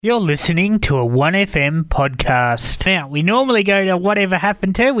You're listening to a 1FM podcast. Now, we normally go to Whatever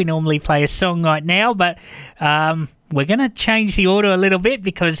Happened To. We normally play a song right now, but we're going to change the order a little bit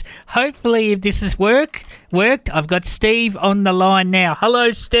because hopefully if this has worked, I've got Steve on the line now.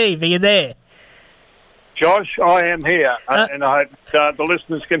 Hello, Steve. Are you there? Josh, I am here, and I hope the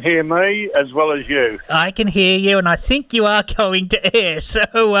listeners can hear me as well as you. I can hear you, and I think you are going to air. So,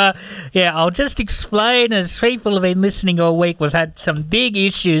 I'll just explain. As people have been listening all week, we've had some big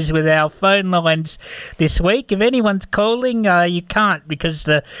issues with our phone lines this week. If anyone's calling, you can't because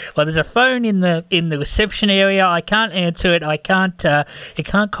there's a phone in the reception area. I can't answer it. You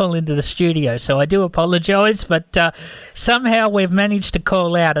can't call into the studio. So I do apologise, but somehow we've managed to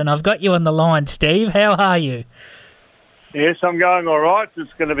call out, and I've got you on the line, Steve. How are you? Yes, I'm going all right.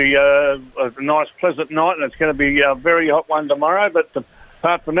 It's going to be a nice, pleasant night, and it's going to be a very hot one tomorrow. But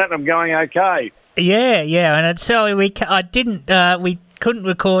apart from that, I'm going okay. Yeah, and it's so we couldn't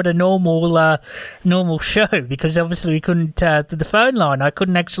record a normal show because obviously we couldn't the phone line. I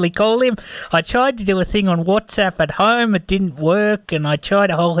couldn't actually call him. I tried to do a thing on WhatsApp at home. It didn't work, and I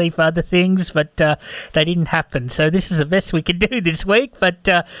tried a whole heap of other things, but they didn't happen. So this is the best we could do this week. But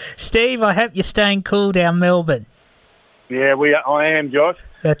Steve, I hope you're staying cool down Melbourne. Yeah, I am, Josh.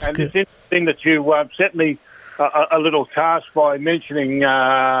 That's and good. It's interesting that you set me a little task by mentioning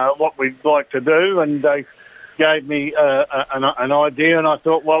what we'd like to do, and they gave me an idea, and I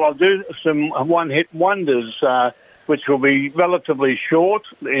thought, well, I'll do some one-hit wonders, which will be relatively short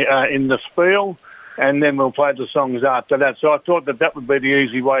in the spiel, and then we'll play the songs after that. So I thought that would be the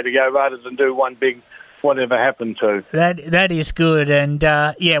easy way to go rather than do one big Whatever Happened To. That is good, and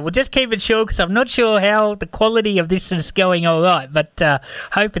we'll just keep it short because I'm not sure how the quality of this is going all right, but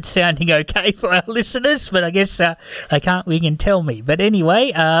hope it's sounding okay for our listeners, but I guess they can't ring and tell me. But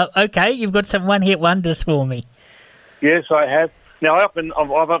anyway, okay, you've got some one-hit wonders for me. Yes, I have. Now,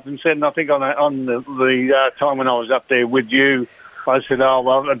 I've often said, and I think on the time when I was up there with you, I said, oh,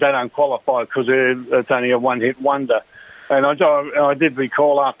 well, they don't qualify because it's only a one-hit wonder. And I did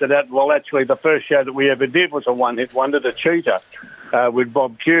recall after that, well, actually, the first show that we ever did was a one-hit wonder, The Cheater, with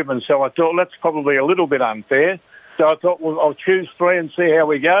Bob Cuban. So I thought, that's probably a little bit unfair. So I thought, well, I'll choose three and see how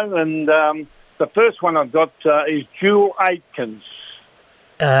we go. And the first one I've got is Jewel Aitken.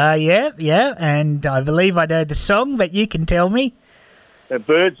 Yeah, and I believe I know the song, but you can tell me. The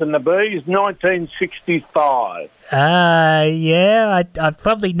Birds and the Bees, 1965. I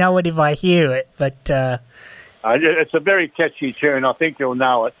probably know it if I hear it, but... it's a very catchy tune. I think you'll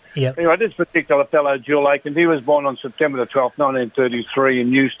know it. Yep. Anyway, this particular fellow, Jewel Aitken, he was born on September the 12th, 1933 in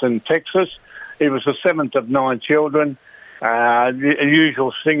Houston, Texas. He was the seventh of 9 children. The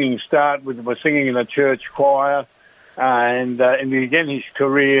usual singing start was singing in a church choir, and he began his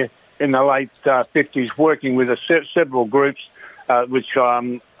career in the late 50s working with several groups, which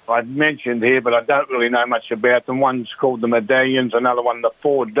I've mentioned here, but I don't really know much about them. One's called the Medallions, another one the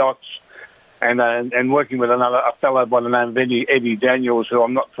Four Dots, and working with a fellow by the name of Eddie Daniels, who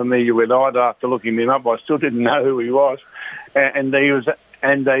I'm not familiar with either. After looking him up, I still didn't know who he was, and they used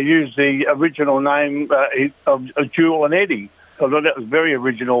the original name of Jewel and Eddie. I thought that was very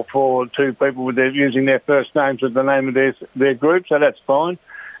original for two people using their first names as the name of their group, so that's fine.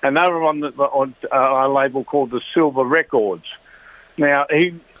 And they were on a label called the Silver Records. Now,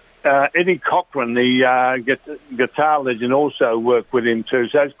 Eddie Cochran, the guitar legend, also worked with him too.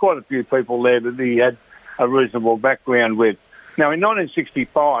 So there's quite a few people there that he had a reasonable background with. Now, in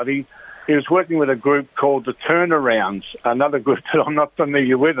 1965, he was working with a group called the Turnarounds, another group that I'm not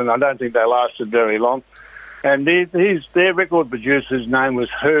familiar with, and I don't think they lasted very long. And their record producer's name was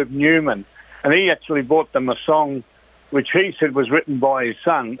Herb Newman, and he actually brought them a song which he said was written by his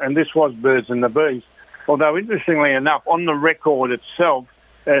son, and this was Birds and the Bees. Although, interestingly enough, on the record itself,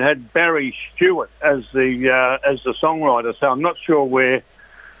 it had Barry Stewart as the songwriter. So I'm not sure whether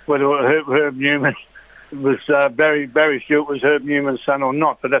Herb Newman was Barry Stewart was Herb Newman's son or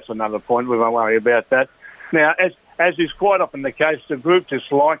not. But that's another point. We won't worry about that. Now, as is quite often the case, the group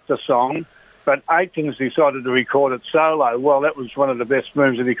disliked the song, but Aitken decided to record it solo. Well, that was one of the best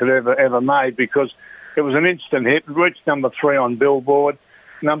moves that he could ever made because it was an instant hit. It reached number 3 on Billboard,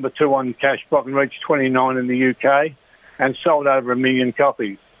 number 2 on Cashbox, and reached 29 in the UK. And sold over 1 million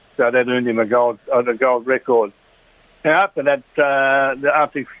copies, so that earned him a gold record. Now after that,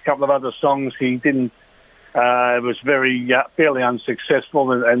 after a couple of other songs, he didn't. Was fairly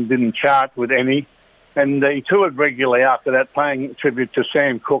unsuccessful and didn't chart with any. And he toured regularly after that, paying tribute to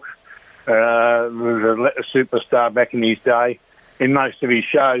Sam Cooke, who was a superstar back in his day, in most of his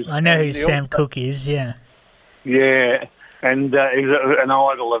shows. I know who Sam Cooke is. Yeah. Yeah, and he was an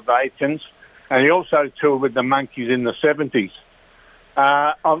idol of Aitken's. And he also toured with the Monkees in the 70s.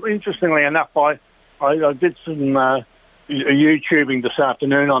 Interestingly enough, I did some YouTubing this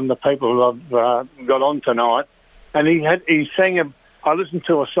afternoon on the people who I've got on tonight, and he sang I listened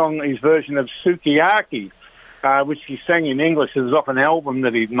to a song, his version of Sukiyaki, which he sang in English. It was off an album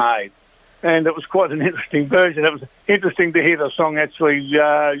that he'd made, and it was quite an interesting version. It was interesting to hear the song actually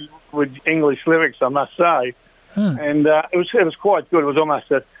with English lyrics, I must say, and it was quite good. It was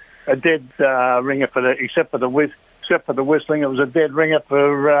almost a dead ringer except for the whistling. It was a dead ringer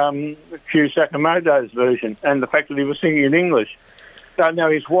for Q Sakamoto's version, and the fact that he was singing in English. So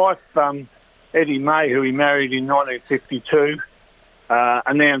now his wife, Eddie May, who he married in 1952,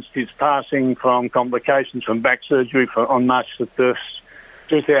 announced his passing from complications from back surgery on March the 1st,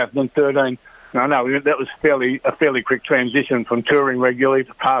 2013. I know that was a fairly quick transition from touring regularly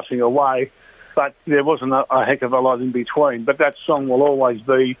to passing away, but there wasn't a heck of a lot in between. But that song will always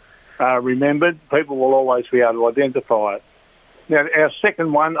be remembered. People will always be able to identify it. Now, our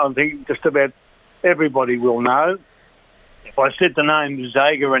second one, I think just about everybody will know. If I said the names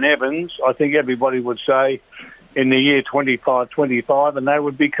Zager and Evans, I think everybody would say in the year 2525, and they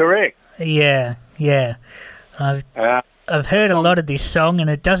would be correct. Yeah. I've heard a lot of this song, and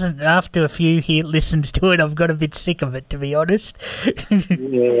it doesn't. After a few listens to it, I've got a bit sick of it, to be honest.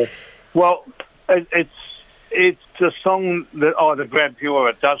 Yeah. Well, it's a song that either grabs you or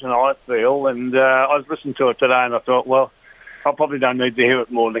it doesn't, I feel. And I was listening to it today, and I thought, well, I probably don't need to hear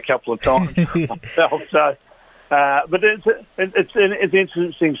it more than a couple of times myself. So, but it's an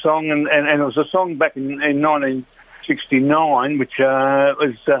interesting song, and it was a song back in 1969, which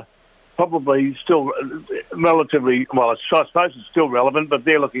was probably still relatively, well, I suppose it's still relevant, but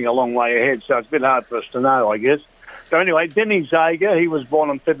they're looking a long way ahead, so it's a bit hard for us to know, I guess. So anyway, Denny Zager, he was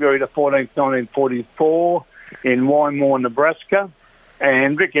born on February the 14th, 1944 in Wymore, Nebraska.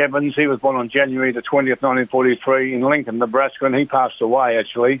 And Rick Evans, he was born on January the 20th, 1943 in Lincoln, Nebraska, and he passed away,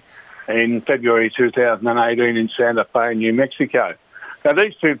 actually, in February 2018 in Santa Fe, New Mexico. Now,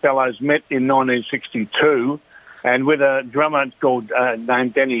 these two fellows met in 1962, and with a drummer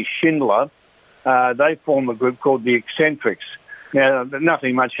named Denny Schindler, they formed a group called the Eccentrics. Now,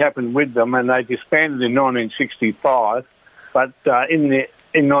 nothing much happened with them, and they disbanded in 1965, but in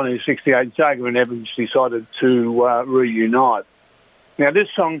 1968, Zager and Evans decided to reunite. Now, this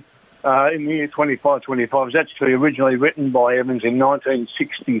song in the year 2525 was actually originally written by Evans in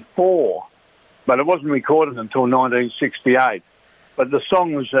 1964, but it wasn't recorded until 1968. But the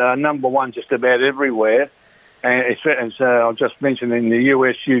song was number one just about everywhere, and as I just mentioned, in the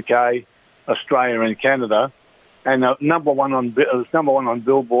US, UK, Australia, and Canada, and it was number one on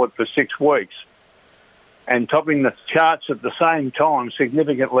Billboard for 6 weeks, and topping the charts at the same time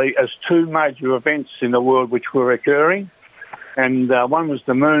significantly as two major events in the world which were occurring. And one was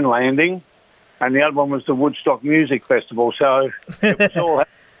the moon landing, and the other one was the Woodstock Music Festival. So it was all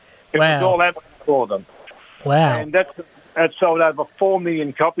happening for them. Wow! And that sold over 4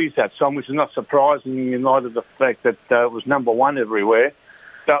 million copies, that song, which is not surprising in light of the fact that it was number one everywhere.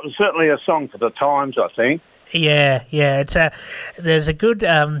 So it was certainly a song for the times, I think. Yeah. There's a good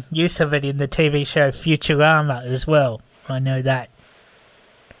use of it in the TV show Futurama as well. I know that.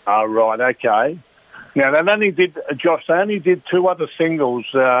 Oh, right, okay. Now, they only did 2 other singles.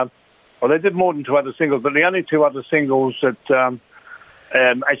 They did more than 2 other singles, but the only 2 other singles that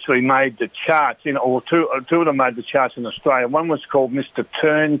actually made the charts, two of them made the charts in Australia. One was called Mr.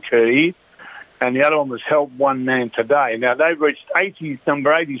 Turnkey, and the other one was Help One Man Today. Now, they reached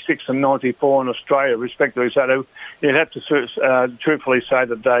number 86 and 94 in Australia, respectively, so you'd have to truthfully say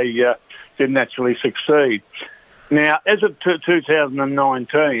that they didn't actually succeed. Now, as of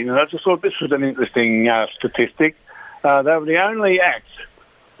 2019, I just thought this was an interesting statistic. They were the only act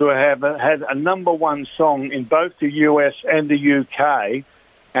to have had a number one song in both the US and the UK,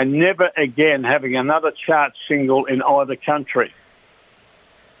 and never again having another chart single in either country.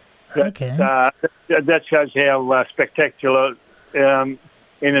 Okay. That shows how spectacular in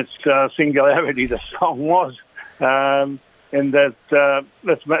its singularity the song was. And that's the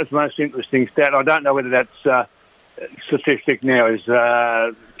most interesting stat. I don't know whether that's statistic now is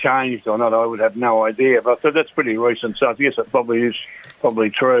changed or not. I would have no idea, but that's pretty recent, so I guess it probably is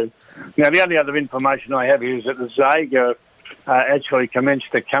true. Now, the only other information I have here is that the Zager actually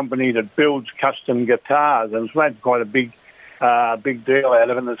commenced a company that builds custom guitars, and it's made quite a big deal out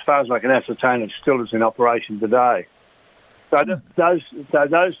of it, and as far as I can ascertain, it still is in operation today. So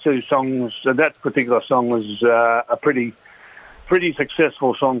those 2 songs, that particular song was a pretty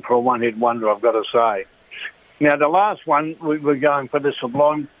successful song for a one-hit wonder, I've got to say. Now, the last one, we're going for the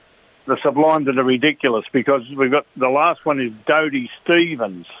sublime to the ridiculous, because we've got the last one is Dodie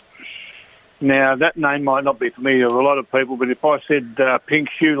Stevens. Now, that name might not be familiar to a lot of people, but if I said Pink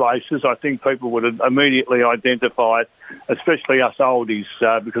Shoelaces, I think people would immediately identify it, especially us oldies,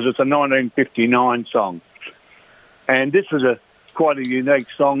 because it's a 1959 song. And this was quite a unique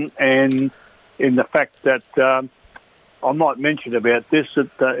song, and in the fact that I might mention about this,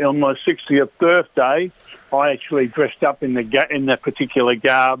 that on my 60th birthday, I actually dressed up in that particular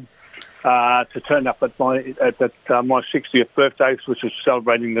garb to turn up at my 60th birthday, which was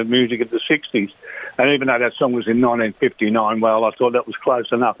celebrating the music of the 60s. And even though that song was in 1959, well, I thought that was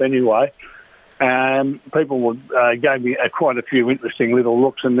close enough anyway. People gave me quite a few interesting little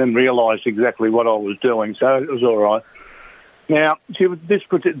looks and then realised exactly what I was doing, so it was all right. Now,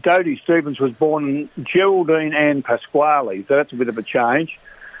 Dodie Stevens was born Geraldine Ann Pasquale, so that's a bit of a change,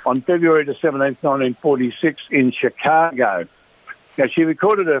 on February the 17th, 1946 in Chicago. Now, she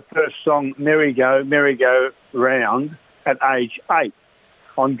recorded her first song, Merry Go, Merry Go Round, at age 8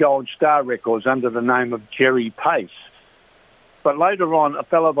 on Gold Star Records under the name of Jerry Pace. But later on, a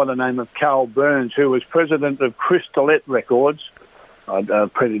fellow by the name of Carl Burns, who was president of Crystalette Records, a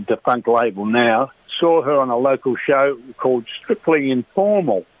pretty defunct label now, saw her on a local show called Strictly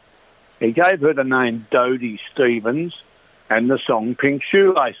Informal. He gave her the name Dodie Stevens and the song Pink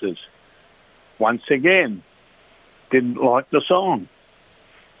Shoelaces. Once again, didn't like the song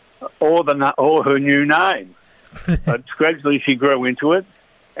or her new name. But gradually she grew into it,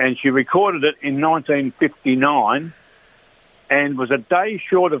 and she recorded it in 1959 and was a day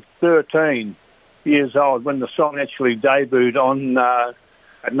short of 13 years old when the song actually debuted on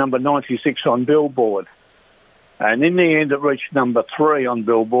at number 96 on Billboard. And in the end, it reached number 3 on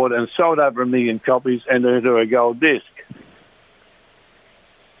Billboard and sold over 1 million copies and earned her a gold disc.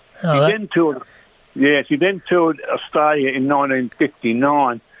 She then toured Australia in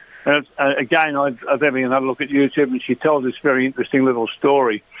 1959. And again, I was having another look at YouTube, and she tells this very interesting little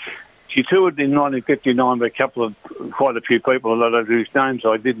story. She toured in 1959 with quite a few people, a lot of whose names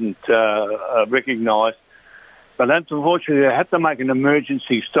I didn't recognise. But unfortunately, they had to make an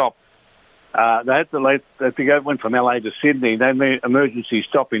emergency stop. They went from LA to Sydney. They made an emergency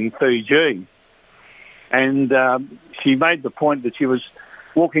stop in Fiji. And she made the point that she was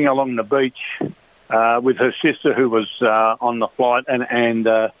walking along the beach with her sister, who was on the flight, and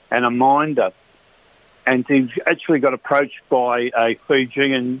a minder. And she actually got approached by a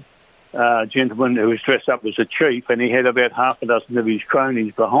Fijian gentleman who was dressed up as a chief, and he had about half a dozen of his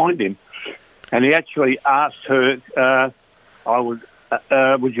cronies behind him. And he actually asked her,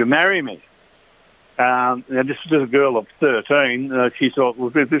 would you marry me? Now, this is a girl of 13. She thought,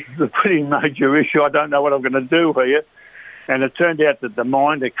 well, this is a pretty major issue. I don't know what I'm going to do here. And it turned out that the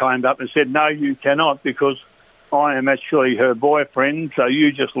minder came up and said, no, you cannot, because I am actually her boyfriend, so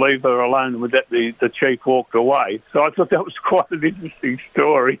you just leave her alone. With that, the chief walked away. So I thought that was quite an interesting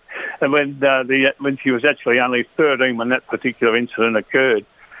story. And when she was actually only 13 when that particular incident occurred.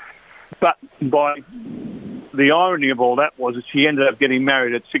 But by the irony of all that was that she ended up getting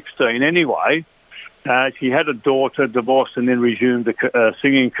married at 16 anyway. She had a daughter, divorced, and then resumed a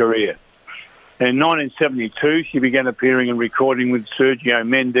singing career. In 1972, she began appearing and recording with Sergio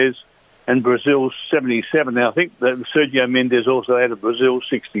Mendes and Brazil 77. Now, I think that Sergio Mendes also had a Brazil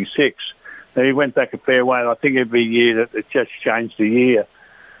 66. Now, he went back a fair way, and I think every year that it just changed the year.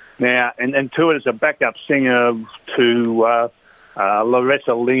 Now, and toured as a backup singer to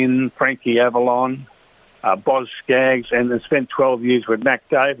Loretta Lynn, Frankie Avalon, Boz Scaggs, and then spent 12 years with Mac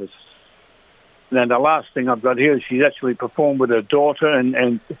Davis. Now, the last thing I've got here is she's actually performed with her daughter,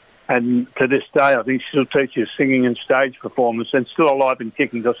 and to this day, I think she still teaches singing and stage performance, and still alive and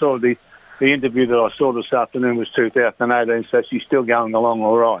kicking. I saw the interview that I saw this afternoon was 2018, so she's still going along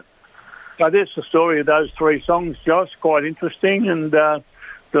all right. So that's the story of those 3 songs, Josh. Quite interesting, and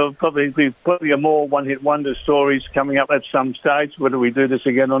there'll probably be plenty of more one-hit wonder stories coming up at some stage. Whether we do this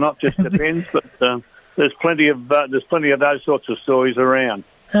again or not just depends. But there's plenty of those sorts of stories around.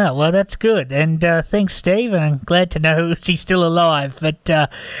 Oh, well, that's good. And thanks, Steve. And I'm glad to know she's still alive.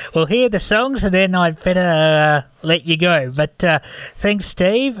 But we'll hear the songs, and then I'd better let you go. But thanks,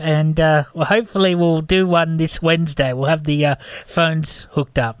 Steve. And well, hopefully we'll do one this Wednesday. We'll have the phones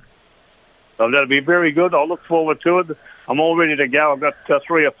hooked up. Well, that'll be very good. I'll look forward to it. I'm all ready to go. I've got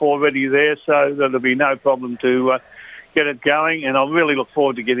 3 or 4 ready there, so there'll be no problem to get it going. And I really look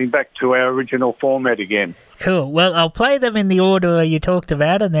forward to getting back to our original format again. Cool. Well, I'll play them in the order you talked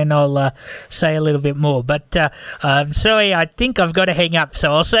about, and then I'll say a little bit more. But I'm sorry, I think I've got to hang up,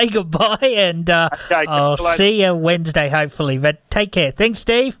 so I'll say goodbye, and okay, I'll see you Wednesday, hopefully. But take care. Thanks,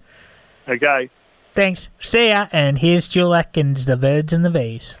 Steve. Okay. Thanks. See ya. And here's Jewel Atkins, The Birds and the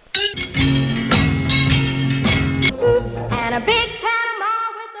Bees. And a big Panama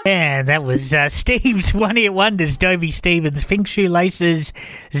with the And that was Steve's one-hit wonders, Dovey Stevens, Pink Shoelaces,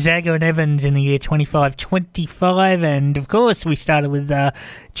 Zago and Evans in the year 2525. And, of course, we started with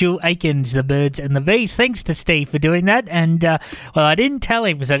Jewel Aikens, The Birds and the Bees. Thanks to Steve for doing that. And, well, I didn't tell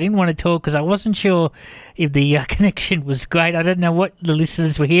him because I didn't want to talk because I wasn't sure if the connection was great. I don't know what the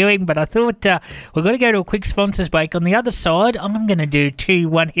listeners were hearing, but I thought we're going to go to a quick sponsors break. On the other side, I'm going to do 2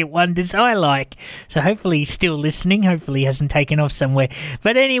 one-hit wonders I like. So hopefully he's still listening. Hopefully he hasn't taken off somewhere.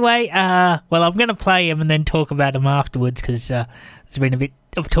 But anyway, well, I'm going to play him and then talk about him afterwards because there's been a bit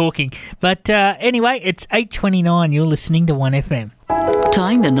of talking. But anyway, it's 8:29. You're listening to 1FM.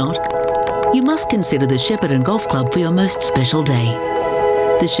 Tying the knot? You must consider the Shepparton Golf Club for your most special day.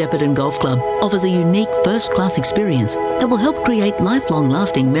 The Shepparton Golf Club offers a unique first-class experience that will help create lifelong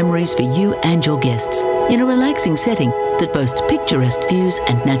lasting memories for you and your guests in a relaxing setting that boasts picturesque views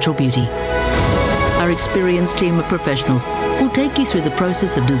and natural beauty. Our experienced team of professionals will take you through the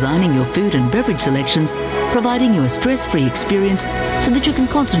process of designing your food and beverage selections, providing you a stress-free experience so that you can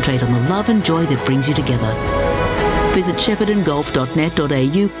concentrate on the love and joy that brings you together. Visit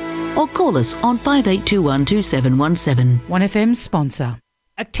sheppartongolf.net.au or call us on 5821 2717. 1FM sponsor.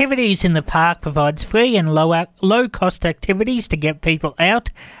 Activities in the Park provides free and low-cost activities to get people out,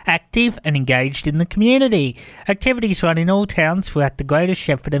 active and engaged in the community. Activities run in all towns throughout the Greater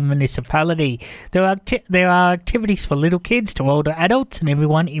Shepparton municipality. There are activities for little kids to older adults and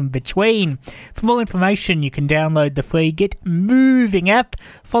everyone in between. For more information, you can download the free Get Moving app,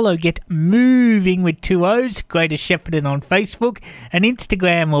 follow Get Moving with 2 O's, Greater Shepparton on Facebook and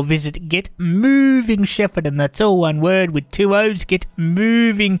Instagram, or visit Get Moving Shepparton, that's all one word with 2 O's, Get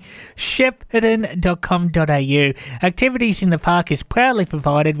Moving Shepparton.com.au. Activities in the Park is proudly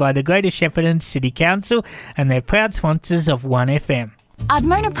provided by the Greater Shepparton City Council and they're proud sponsors of 1FM.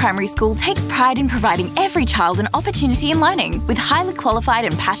 Ardmona Primary School takes pride in providing every child an opportunity in learning with highly qualified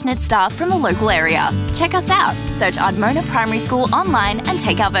and passionate staff from the local area. Check us out. Search Ardmona Primary School online and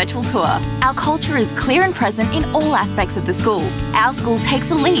take our virtual tour. Our culture is clear and present in all aspects of the school. Our school takes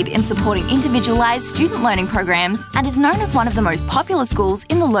a lead in supporting individualised student learning programs and is known as one of the most popular schools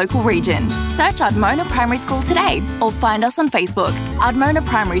in the local region. Search Ardmona Primary School today or find us on Facebook. Ardmona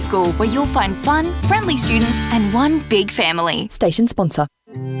Primary School, where you'll find fun, friendly students and one big family. Station sponsor.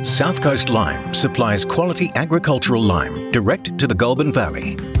 South Coast Lime supplies quality agricultural lime direct to the Goulburn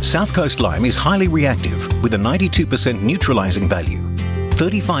Valley. South Coast Lime is highly reactive with a 92% neutralising value,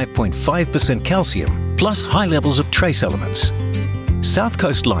 35.5% calcium plus high levels of trace elements. South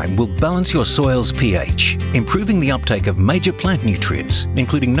Coast Lime will balance your soil's pH, improving the uptake of major plant nutrients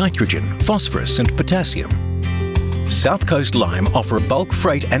including nitrogen, phosphorus and potassium. South Coast Lime offer bulk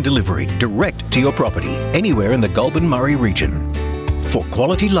freight and delivery direct to your property anywhere in the Goulburn-Murray region. For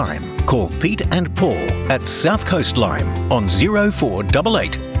quality lime, call Pete and Paul at South Coast Lime on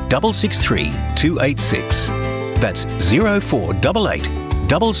 0488 663 286. That's 0488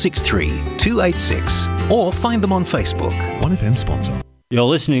 663 286. Or find them on Facebook. 1FM sponsor. You're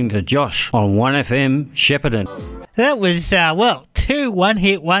listening to Josh on 1FM Shepparton. That was, 2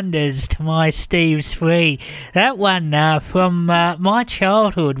 one-hit wonders to my Steve's 3. That one from my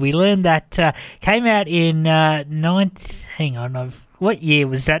childhood. We learned that came out in what year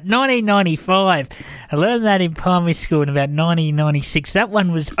was that? 1995. I learned that in primary school in about 1996. That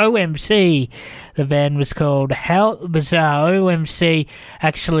one was OMC. The band was called How Bizarre. OMC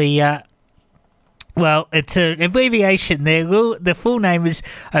actually... well, it's an abbreviation. The full name is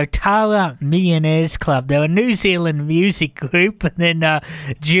Otara Millionaires Club. They're a New Zealand music group and then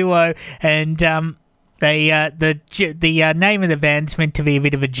duo, and the name of the band's meant to be a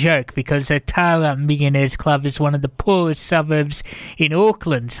bit of a joke because Otara Millionaires Club is one of the poorest suburbs in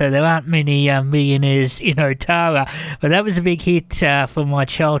Auckland, so there aren't many millionaires in Otara. But that was a big hit from my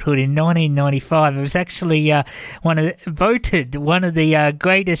childhood in 1995. It was actually voted one of the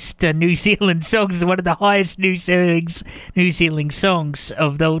greatest New Zealand songs, one of the highest New Zealand songs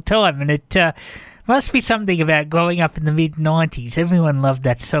of all time, and it must be something about growing up in the mid-90s. Everyone loved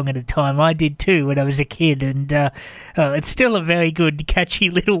that song at the time. I did too when I was a kid, and it's still a very good,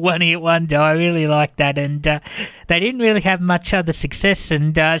 catchy little one-hit wonder. I really like that, and they didn't really have much other success,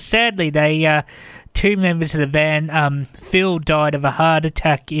 and sadly they... two members of the band, Phil, died of a heart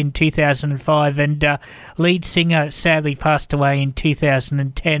attack in 2005, and lead singer sadly passed away in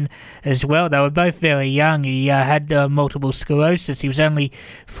 2010 as well. They were both very young. He had multiple sclerosis. He was only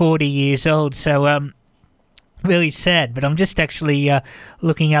 40 years old, so Very sad, but I'm just actually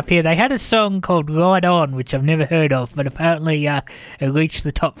looking up here. They had a song called Ride On, which I've never heard of, but apparently it reached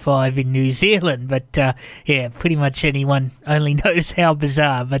the top 5 in New Zealand. But yeah, pretty much anyone only knows how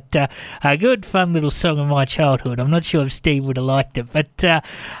bizarre. But a good, fun little song of my childhood. I'm not sure if Steve would have liked it. But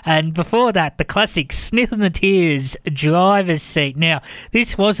and before that, the classic Snith and the Tears, Driver's Seat. Now,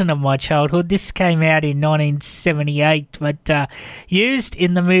 this wasn't of my childhood. This came out in 1978, but used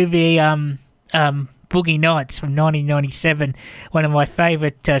in the movie Boogie Nights from 1997, one of my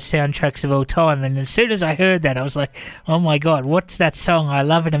favourite soundtracks of all time. And as soon as I heard that, I was like, oh my God, what's that song? I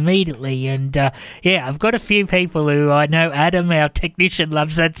love it immediately. And yeah, I've got a few people who I know. Adam, our technician,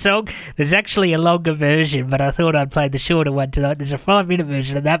 loves that song. There's actually a longer version, but I thought I'd play the shorter one tonight. There's a 5-minute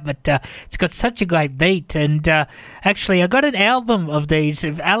version of that, but it's got such a great beat. And actually, I got an album of these.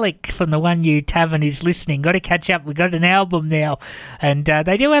 If Alec from the One U Tavern who's listening, got to catch up. We've got an album now, and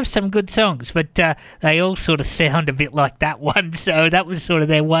they do have some good songs, but they all sort of sound a bit like that one, so that was sort of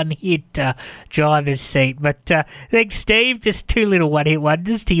their one-hit Driver's Seat. But thanks, Steve. Just 2 little one-hit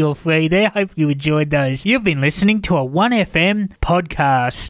wonders to your 3 there. Hope you enjoyed those. You've been listening to a 1FM podcast.